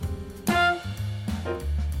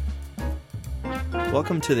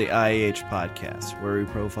Welcome to the IAH podcast, where we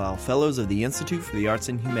profile fellows of the Institute for the Arts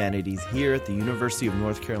and Humanities here at the University of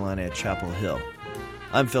North Carolina at Chapel Hill.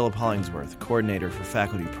 I'm Philip Hollingsworth, coordinator for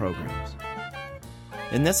faculty programs.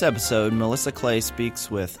 In this episode, Melissa Clay speaks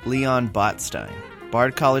with Leon Botstein,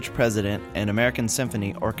 Bard College President and American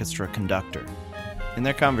Symphony Orchestra conductor. In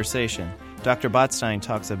their conversation, Dr. Botstein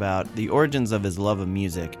talks about the origins of his love of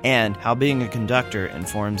music and how being a conductor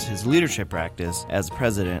informs his leadership practice as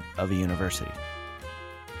president of a university.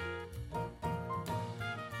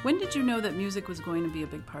 When did you know that music was going to be a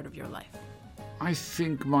big part of your life? I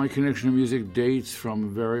think my connection to music dates from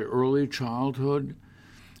very early childhood,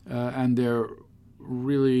 and there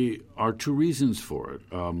really are two reasons for it.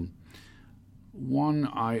 One,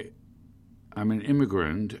 I'm an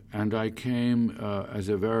immigrant, and I came as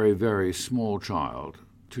a very, very small child,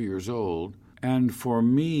 2 years old, and for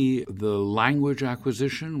me, the language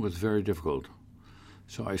acquisition was very difficult.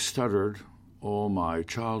 So I stuttered all my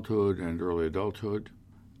childhood and early adulthood.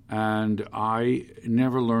 And I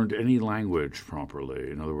never learned any language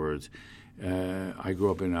properly. In other words, I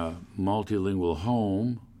grew up in a multilingual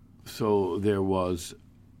home, so there was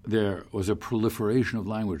a proliferation of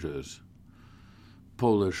languages: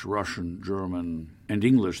 Polish, Russian, German, and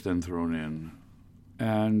English then thrown in,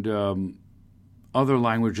 and other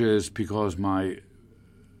languages because my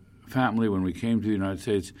family, when we came to the United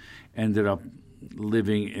States, ended up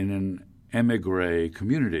living in an émigré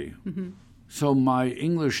community. Mm-hmm. So my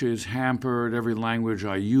English is hampered, every language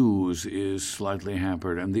I use is slightly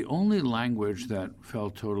hampered, and the only language that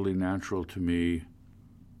felt totally natural to me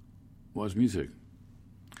was music.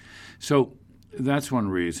 So that's one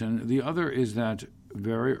reason. The other is that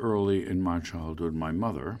very early in my childhood, my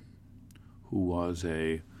mother, who was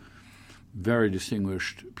a very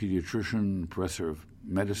distinguished pediatrician, professor of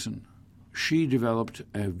medicine, she developed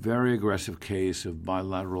a very aggressive case of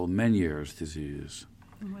bilateral Meniere's disease.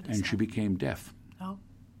 And she became deaf. Oh.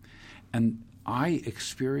 And I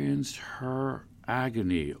experienced her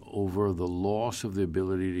agony over the loss of the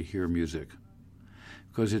ability to hear music,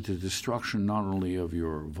 because it's a destruction not only of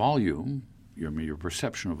your volume, your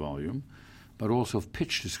perception of volume, but also of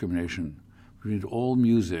pitch discrimination. All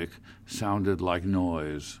music sounded like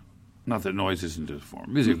noise. Not that noise isn't a form of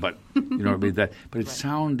music, but you know what I mean. But it right.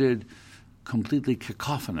 Sounded completely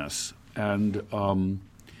cacophonous, and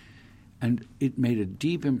it made a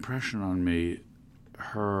deep impression on me,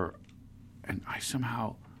 and I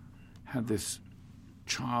somehow had this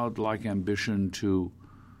childlike ambition to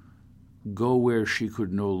go where she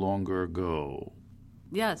could no longer go.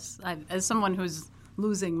 Yes, as someone who's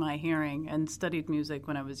losing my hearing and studied music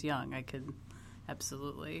when I was young, I could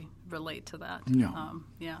absolutely relate to that.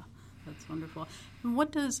 Yeah, that's wonderful. And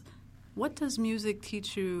what does music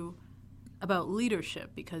teach you about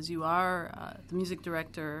leadership? Because you are the music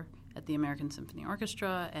director at the American Symphony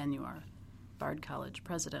Orchestra, and you are Bard College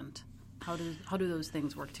President. How do those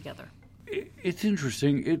things work together? It's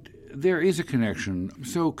interesting. There is a connection.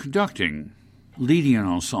 So conducting, leading an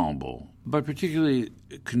ensemble, but particularly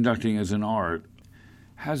conducting as an art,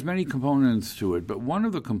 has many components to it, but one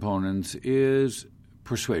of the components is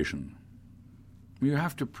persuasion. You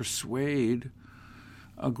have to persuade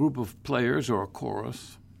a group of players or a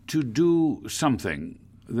chorus to do something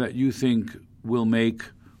that you think will make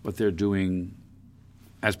what they're doing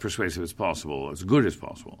as persuasive as possible, as good as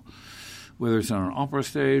possible, whether it's on an opera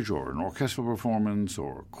stage or an orchestral performance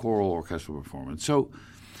or a choral orchestral performance. So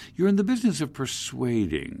you're in the business of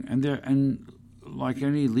persuading, and like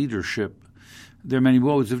any leadership, there are many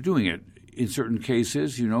modes of doing it. In certain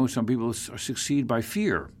cases, some people succeed by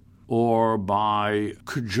fear or by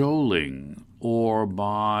cajoling or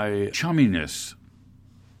by chumminess.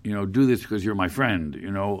 Do this because you're my friend,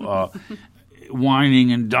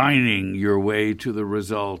 whining and dining your way to the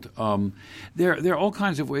result. There are all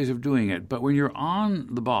kinds of ways of doing it, but when you're on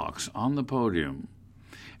the box, on the podium,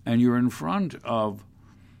 and you're in front of,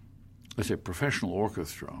 let's say, professional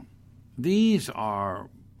orchestra, these are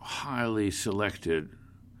highly selected,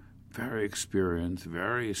 very experienced,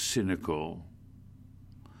 very cynical,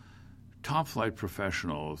 top-flight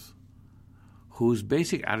professionals whose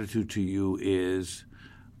basic attitude to you is,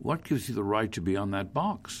 what gives you the right to be on that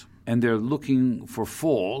box? And they're looking for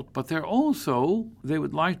fault, but they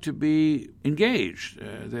would like to be engaged.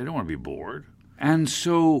 They don't want to be bored. And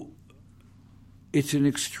so it's an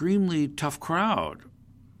extremely tough crowd,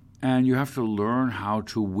 and you have to learn how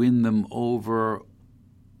to win them over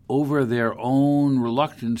their own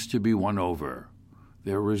reluctance to be won over,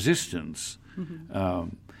 their resistance.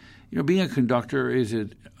 Mm-hmm. Being a conductor is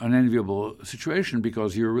an unenviable situation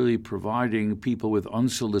because you're really providing people with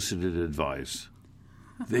unsolicited advice.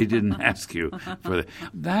 They didn't ask you for that.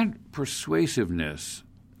 That persuasiveness,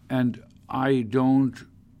 and I don't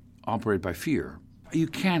operate by fear. You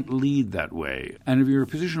can't lead that way. And if you're in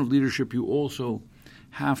a position of leadership, you also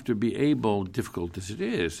have to be able, difficult as it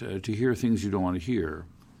is, to hear things you don't want to hear.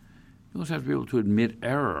 You also have to be able to admit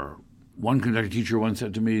error. One conductor teacher once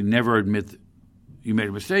said to me, never admit you made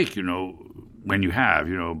a mistake, when you have,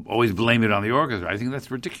 always blame it on the orchestra. I think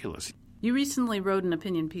that's ridiculous. You recently wrote an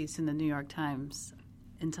opinion piece in the New York Times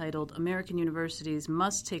entitled, "American Universities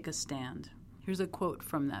Must Take a Stand." Here's a quote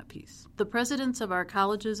from that piece. "The presidents of our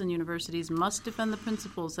colleges and universities must defend the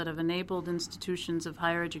principles that have enabled institutions of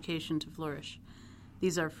higher education to flourish.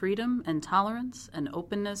 These are freedom and tolerance and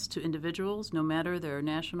openness to individuals, no matter their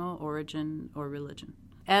national origin or religion."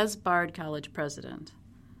 As Bard College president,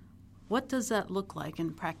 what does that look like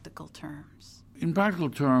in practical terms? In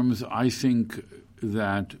practical terms, I think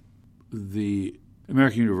that the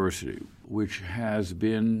American University, which has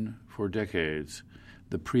been for decades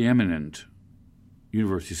the preeminent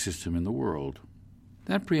university system in the world,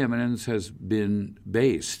 that preeminence has been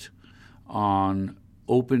based on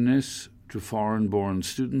openness to foreign-born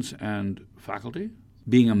students and faculty,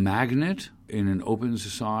 being a magnet in an open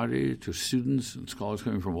society to students and scholars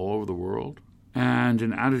coming from all over the world, and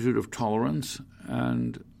an attitude of tolerance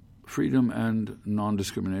and freedom and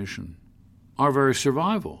non-discrimination. Our very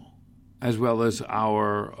survival, as well as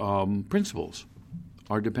our principles,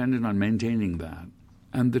 are dependent on maintaining that.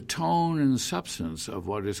 And the tone and substance of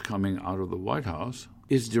what is coming out of the White House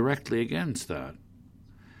is directly against that.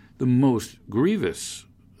 The most grievous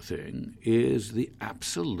thing is the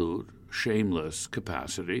absolute shameless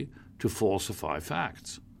capacity to falsify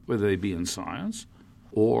facts, whether they be in science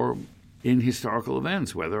or in historical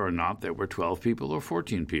events, whether or not there were 12 people or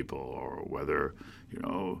 14 people, or whether,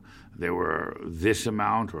 there were this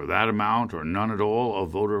amount or that amount or none at all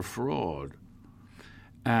of voter fraud.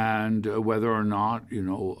 And whether or not,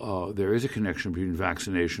 there is a connection between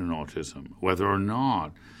vaccination and autism, whether or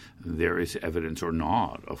not there is evidence or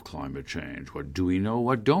not of climate change. What do we know?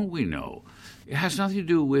 What don't we know? It has nothing to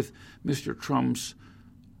do with Mr. Trump's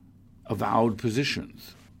avowed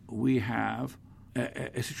positions. We have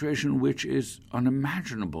a situation which is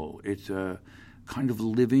unimaginable. It's a kind of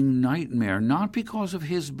living nightmare, not because of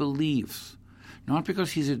his beliefs, not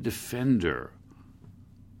because he's a defender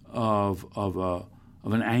of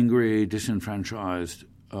an angry, disenfranchised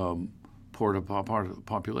part of the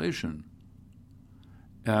population.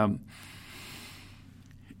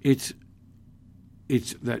 It's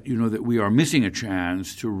that that we are missing a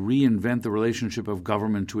chance to reinvent the relationship of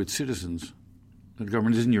government to its citizens. That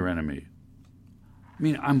government isn't your enemy. I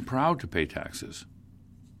mean, I'm proud to pay taxes.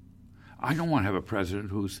 I don't want to have a president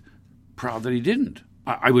who's proud that he didn't.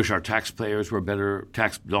 I wish our tax dollars were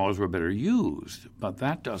better used, but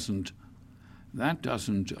that doesn't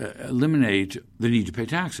eliminate the need to pay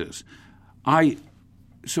taxes.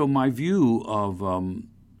 So my view of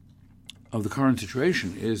the current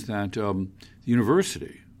situation is that the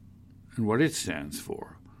university and what it stands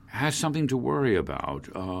for has something to worry about.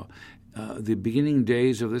 The beginning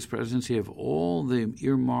days of this presidency have all the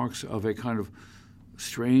earmarks of a kind of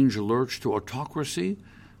strange lurch to autocracy.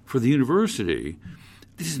 For the university,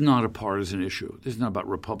 this is not a partisan issue. This is not about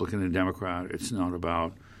Republican and Democrat. It's not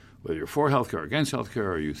about whether you're for health care or against health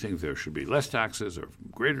care, or you think there should be less taxes or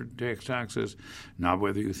greater taxes, not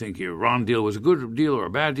whether you think the Iran deal was a good deal or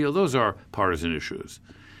a bad deal. Those are partisan issues.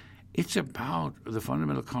 It's about the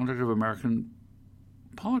fundamental conduct of American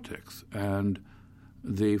politics and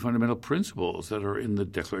the fundamental principles that are in the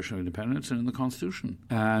Declaration of Independence and in the Constitution,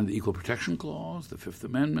 and the Equal Protection Clause, the Fifth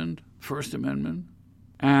Amendment, First Amendment,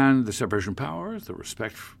 and the separation of powers, the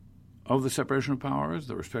respect of the separation of powers,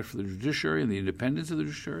 the respect for the judiciary and the independence of the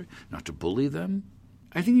judiciary, not to bully them.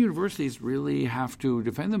 I think universities really have to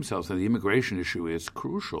defend themselves, and the immigration issue is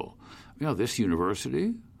crucial. This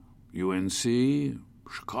university, UNC,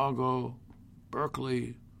 Chicago,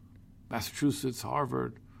 Berkeley, Massachusetts,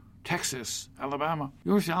 Harvard, Texas, Alabama,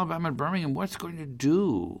 University of Alabama and Birmingham, what's going to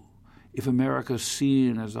do if America is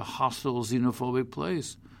seen as a hostile, xenophobic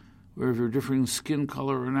place, where if you're different skin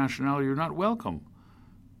color or nationality, you're not welcome?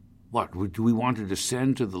 What, do we want to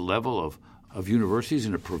descend to the level of universities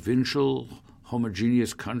in a provincial,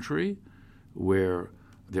 homogeneous country where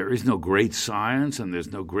there is no great science and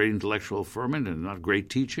there's no great intellectual ferment and not great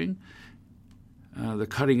teaching? The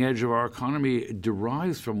cutting edge of our economy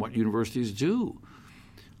derives from what universities do.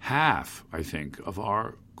 Half, I think, of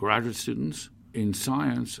our graduate students in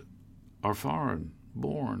science are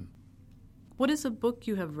foreign-born. What is a book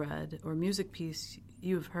you have read or music piece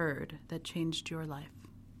you have heard that changed your life?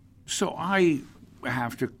 So I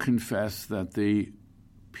have to confess that the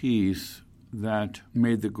piece that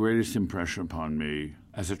made the greatest impression upon me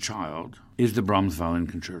as a child is the Brahms Violin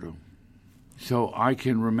Concerto. So I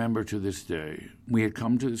can remember to this day, we had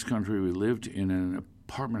come to this country, we lived in an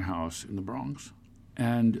apartment house in the Bronx,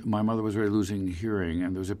 and my mother was already losing hearing,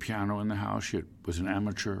 and there was a piano in the house. She was an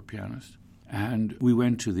amateur pianist. And we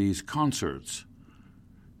went to these concerts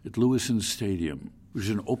at Lewiston Stadium, which is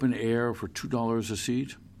an open air for $2 a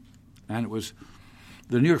seat. And it was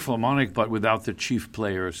the New York Philharmonic, but without the chief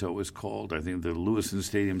player, so it was called, I think, the Lewiston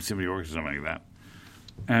Stadium Symphony Orchestra, something like that.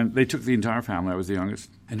 And they took the entire family. I was the youngest.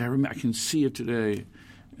 And I can see it today.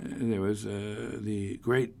 There was the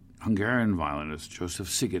great Hungarian violinist, Joseph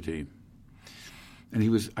Szigeti. And he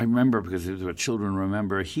was, I remember, because it's what children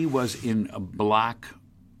remember, he was in a black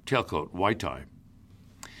tailcoat, white tie.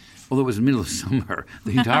 Although it was the middle of summer,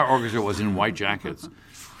 the entire orchestra was in white jackets.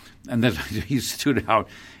 And then he stood out.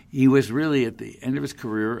 He was really at the end of his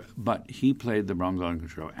career, but he played the Brahms Violin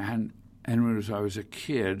Concerto. And when I was a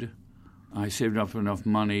kid, I saved up enough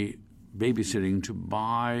money babysitting to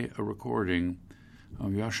buy a recording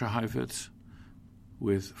of Jascha Heifetz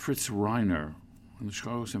with Fritz Reiner on the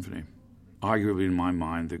Chicago Symphony. Arguably, in my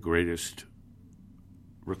mind, the greatest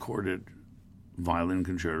recorded violin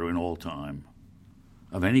concerto in all time,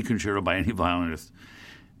 of any concerto by any violinist,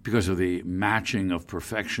 because of the matching of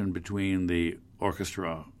perfection between the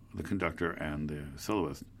orchestra, the conductor, and the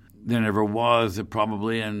soloist. There never was,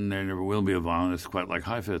 probably, and there never will be a violinist quite like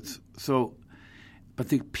Heifetz. So, but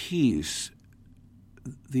the piece,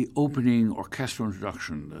 the opening orchestral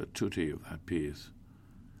introduction, the tutti of that piece,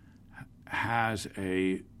 has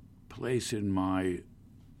a place in my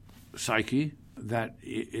psyche that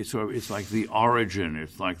it's like the origin,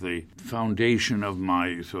 it's like the foundation of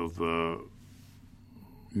my sort of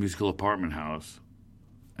musical apartment house.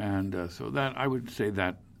 And so that, I would say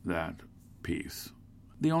that piece.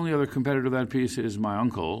 The only other competitor to that piece is my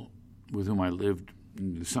uncle, with whom I lived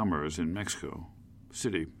in the summers in Mexico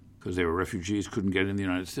City, because they were refugees, couldn't get in the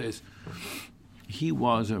United States. He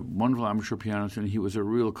was a wonderful amateur pianist, and he was a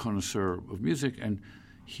real connoisseur of music, and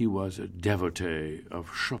he was a devotee of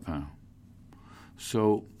Chopin.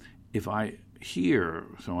 So if I hear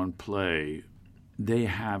someone play, they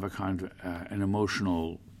have a kind of an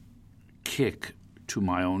emotional kick to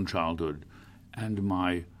my own childhood and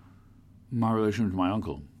my relation to my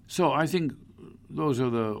uncle. So I think those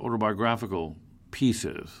are the autobiographical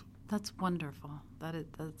pieces. That's wonderful.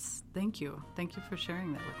 Thank you. Thank you for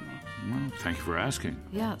sharing that with me. Well, thank you for asking.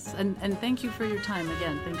 Yes, and thank you for your time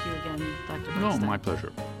again. Thank you again, Dr. Botstein. No, my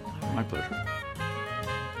pleasure. Right. My pleasure.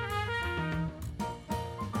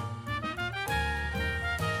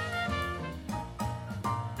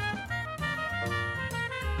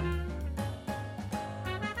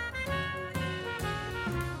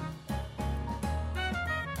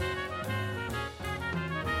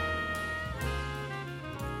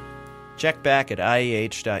 Check back at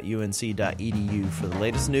ieh.unc.edu for the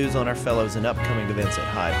latest news on our fellows and upcoming events at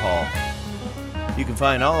Hyde Hall. You can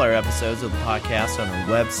find all our episodes of the podcast on our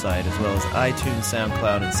website, as well as iTunes,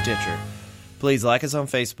 SoundCloud, and Stitcher. Please like us on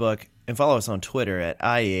Facebook and follow us on Twitter at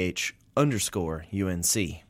IEH_UNC.